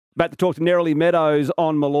About to talk to Neroli Meadows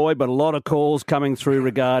on Malloy, but a lot of calls coming through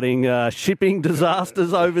regarding shipping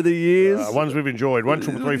disasters over the years. Ones we've enjoyed.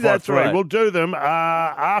 133353. That's right. We'll do them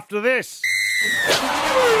after this.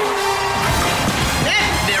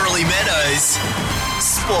 Neroli Meadows,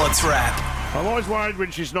 Sports Wrap. I'm always worried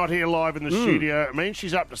when she's not here live in the studio. It means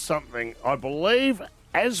she's up to something. I believe,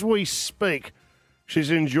 as we speak,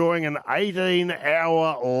 she's enjoying an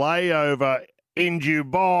 18-hour layover in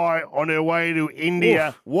Dubai on her way to India.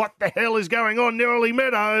 Oof. What the hell is going on, Neroli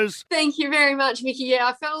Meadows? Thank you very much, Mickey. Yeah,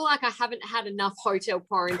 I feel like I haven't had enough hotel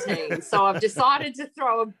quarantine, so I've decided to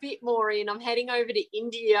throw a bit more in. I'm heading over to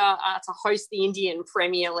India to host the Indian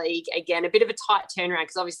Premier League again. A bit of a tight turnaround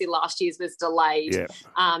because obviously last year's was delayed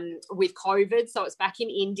with COVID, so it's back in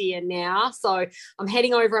India now. So I'm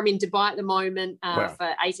heading over. I'm in Dubai at the moment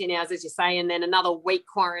for 18 hours, as you say, and then another week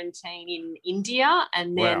quarantine in India,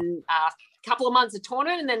 and then couple of months of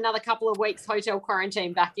tournament and then another couple of weeks hotel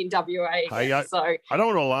quarantine back in WA. Hey, I don't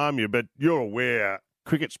want to alarm you, but you're aware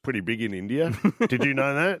cricket's pretty big in India. Did you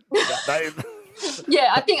know that?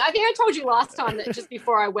 Yeah, I think I told you last time that just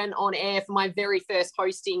before I went on air for my very first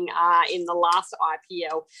hosting in the last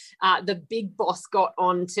IPL, the big boss got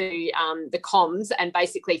onto the comms and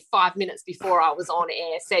basically 5 minutes before I was on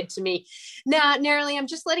air said to me, "Now, Neroli, I'm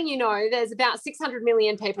just letting you know there's about 600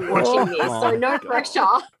 million people watching this, so no pressure."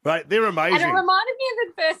 Right, they're amazing. And it reminded me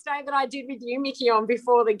of the first day that I did with you, Mickey, on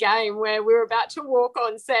before the game where we were about to walk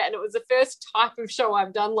on set and it was the first type of show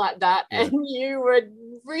I've done like that and you were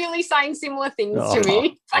really saying similar things to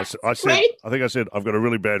me. I think I said, I've got a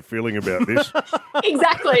really bad feeling about this.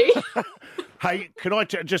 Exactly. Hey, can I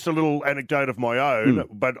just a little anecdote of my own,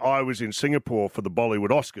 but I was in Singapore for the Bollywood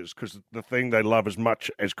Oscars because the thing they love as much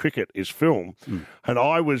as cricket is film. And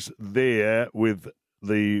I was there with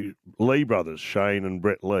the Lee brothers, Shane and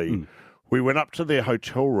Brett Lee. We went up to their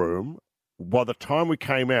hotel room. By the time we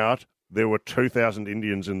came out, there were 2,000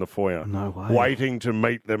 Indians in the foyer waiting to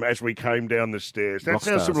meet them as we came down the stairs. That's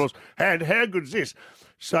how simple it was. And how good is this?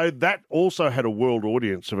 So that also had a world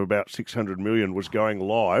audience of about 600 million was going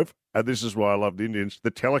live. And this is why I love the Indians.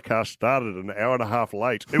 The telecast started an hour and a half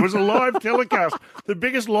late. It was a live telecast, the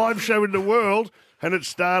biggest live show in the world, and it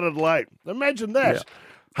started late. Imagine that. Yeah.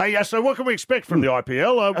 Hey, so what can we expect from the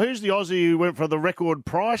IPL? Who's the Aussie who went for the record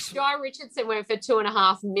price? Guy Richardson went for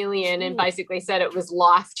 $2.5 million and basically said it was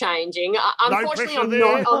life-changing. Unfortunately,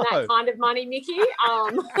 I'm not on that kind of money, Mickey.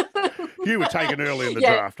 You were taken early in the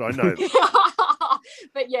draft, I know that.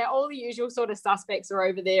 But, yeah, all the usual sort of suspects are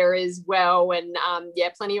over there as well. And,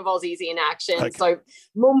 plenty of Aussies in action. Okay. So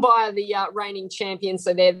Mumbai are the reigning champions,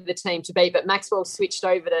 so they're the team to beat. But Maxwell switched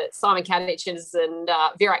over to Simon Kadich's and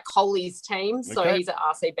Virat Kohli's team. So he's at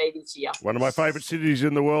RCB this year. One of my favourite cities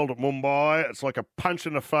in the world, Mumbai. It's like a punch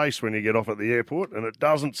in the face when you get off at the airport, and it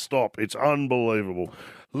doesn't stop. It's unbelievable.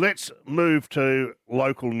 Let's move to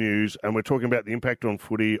local news, and we're talking about the impact on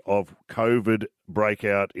footy of COVID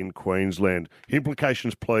breakout in Queensland.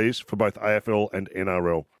 Implications, please, for both AFL and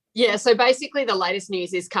NRL. Yeah, so basically the latest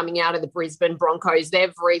news is coming out of the Brisbane Broncos.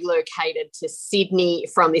 They've relocated to Sydney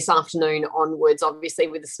from this afternoon onwards, obviously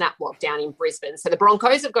with the snap lockdown in Brisbane. So the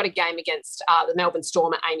Broncos have got a game against the Melbourne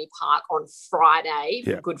Storm at Amy Park on Friday,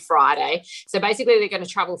 Good Friday. So basically they're going to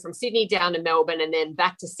travel from Sydney down to Melbourne and then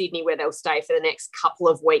back to Sydney where they'll stay for the next couple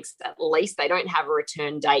of weeks at least. They don't have a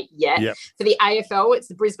return date yet. Yep. For the AFL, it's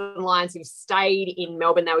the Brisbane Lions who've stayed in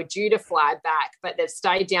Melbourne. They were due to fly back, but they've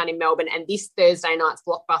stayed down in Melbourne, and this Thursday night's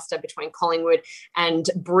blockbuster between Collingwood and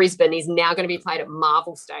Brisbane is now going to be played at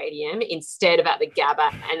Marvel Stadium instead of at the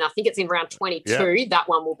Gabba, and I think it's in round 22. Yep. That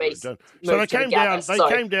one will be so they came down. They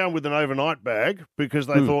came down with an overnight bag because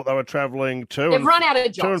they thought they were travelling They've run out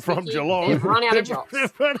of jocks, to and from Geelong. They've run out of jocks.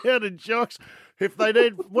 They've run out of jocks. If they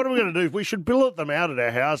did, what are we going to do? We should billet them out at our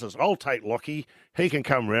houses. I'll take Lockie. He can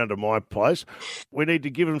come round to my place. We need to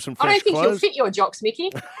give him some fresh clothes. I don't think he'll fit your jocks, Mickey.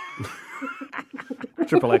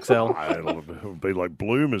 Triple XL. It'll be like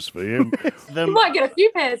bloomers for him. You might get a few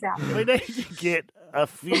pairs out. We need to get a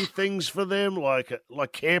few things for them, like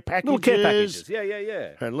care packages. Little care packages.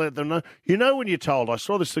 Yeah. And let them know. You know when you're told, I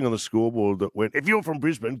saw this thing on the scoreboard that went, if you're from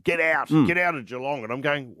Brisbane, get out of Geelong. And I'm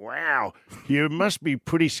going, wow, you must be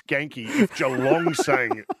pretty skanky if Geelong's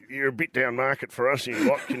saying you're a bit down market for us. You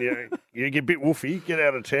what? Can you get a bit woofy? Get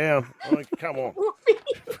out of town. Like, come on.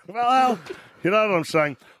 Well, you know what I'm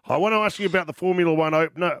saying. I want to ask you about the Formula One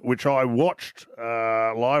opener, which I watched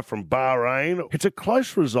live from Bahrain. It's a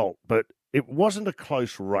close result, but it wasn't a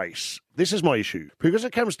close race. This is my issue, because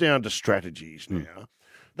it comes down to strategies now.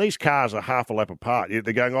 These cars are half a lap apart. They're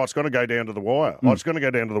going, it's going to go down to the wire. It's going to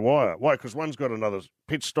go down to the wire. Why? Because one's got another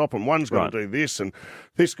pit stop and one's got to do this, and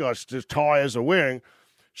this guy's tyres are wearing.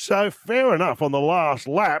 So fair enough, on the last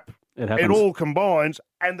lap, It all combines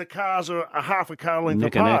and the cars are a half a car length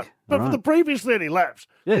Neck and apart. neck. But Right. for the previous 30 laps,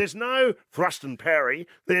 Yeah. there's no thrust and parry,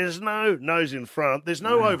 there's no nose in front, there's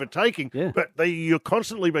no overtaking, but you're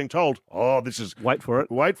constantly being told, this is... Wait for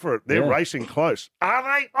it. Wait for it. They're racing close. Are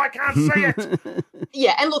they? I can't see it.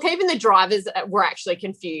 Yeah, and look, even the drivers were actually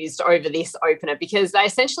confused over this opener because they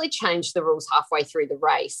essentially changed the rules halfway through the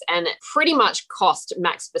race and it pretty much cost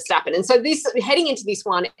Max Verstappen. And so heading into this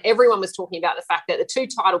one, everyone was talking about the fact that the two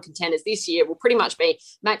title contenders this year will pretty much be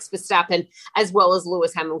Max Verstappen as well as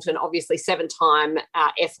Lewis Hamilton, obviously 7-time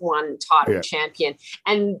F1 title champion.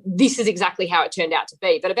 And this is exactly how it turned out to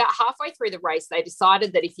be. But about halfway through the race, they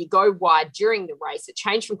decided that if you go wide during the race, it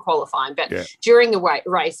changed from qualifying, but during the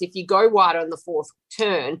race, if you go wide on the fourth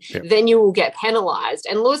turn, then you will get penalised.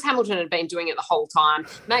 And Lewis Hamilton had been doing it the whole time.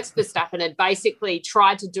 Max Verstappen had basically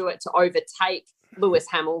tried to do it to overtake Lewis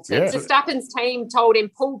Hamilton. Verstappen's team told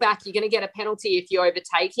him, pull back, you're going to get a penalty if you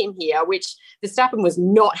overtake him here, which Verstappen was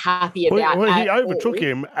not happy about. Well, he overtook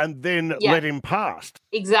him and then let him past.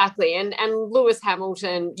 Exactly. And Lewis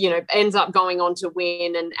Hamilton, ends up going on to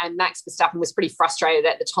win and Max Verstappen was pretty frustrated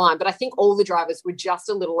at the time. But I think all the drivers were just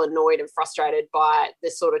a little annoyed and frustrated by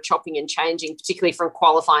the sort of chopping and changing, particularly from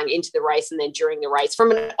qualifying into the race and then during the race.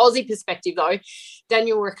 From an Aussie perspective, though,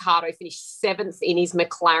 Daniel Ricciardo finished 7th in his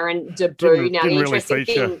McLaren debut. Didn't really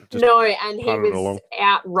feature. And he was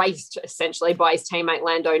out-raced essentially by his teammate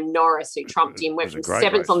Lando Norris, who trumped him, went from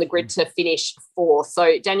 7th on the grid to finish 4th.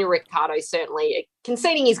 So Daniel Ricciardo certainly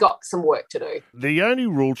conceding he's got some work to do. The only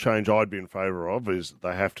rule change I'd be in favour of is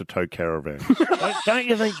they have to tow caravans. Don't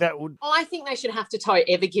you think that would... I think they should have to tow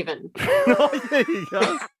Evergiven. There you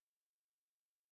go.